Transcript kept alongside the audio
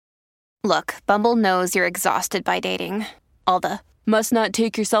Look, Bumble knows you're exhausted by dating. All the must not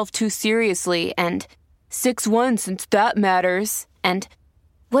take yourself too seriously and 6'1" since that matters. And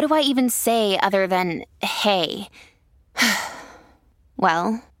what do I even say other than hey?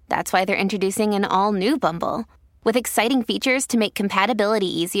 Well, that's why they're introducing an all-new Bumble with exciting features to make compatibility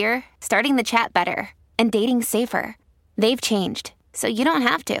easier, starting the chat better, and dating safer. They've changed, so you don't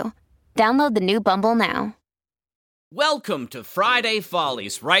have to. Download the new Bumble now. Welcome to Friday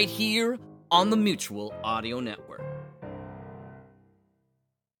Follies, right here on the Mutual Audio Network.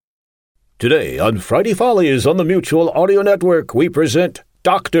 Today on Friday Follies on the Mutual Audio Network, we present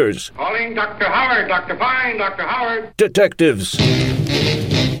Doctors. Calling Dr. Howard, Dr. Fine, Dr. Howard. Detectives.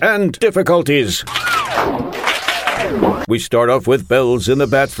 And Difficulties. We start off with Bells in the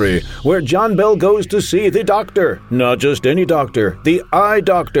Bat-Free, where John Bell goes to see the doctor. Not just any doctor, the eye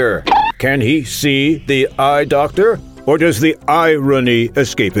doctor. Can he see the eye doctor? Or does the irony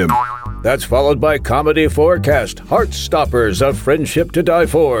escape him? That's followed by Comedy Forecast, Heartstoppers, A Friendship to Die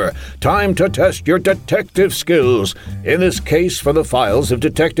For. Time to test your detective skills. In this case, for the files of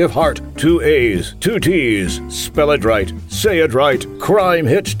Detective Heart, 2 A's, 2 T's, spell it right, say it right. Crime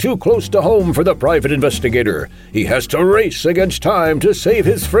hits too close to home for the private investigator. He has to race against time to save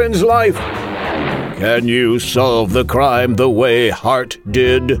his friend's life. Can you solve the crime the way Hart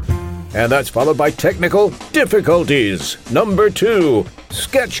did? And that's followed by Technical Difficulties. Number 2,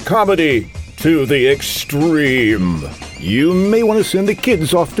 sketch comedy to the extreme. You may want to send the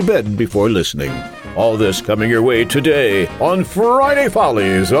kids off to bed before listening. All this coming your way today on Friday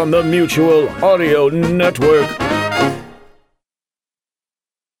Follies on the Mutual Audio Network.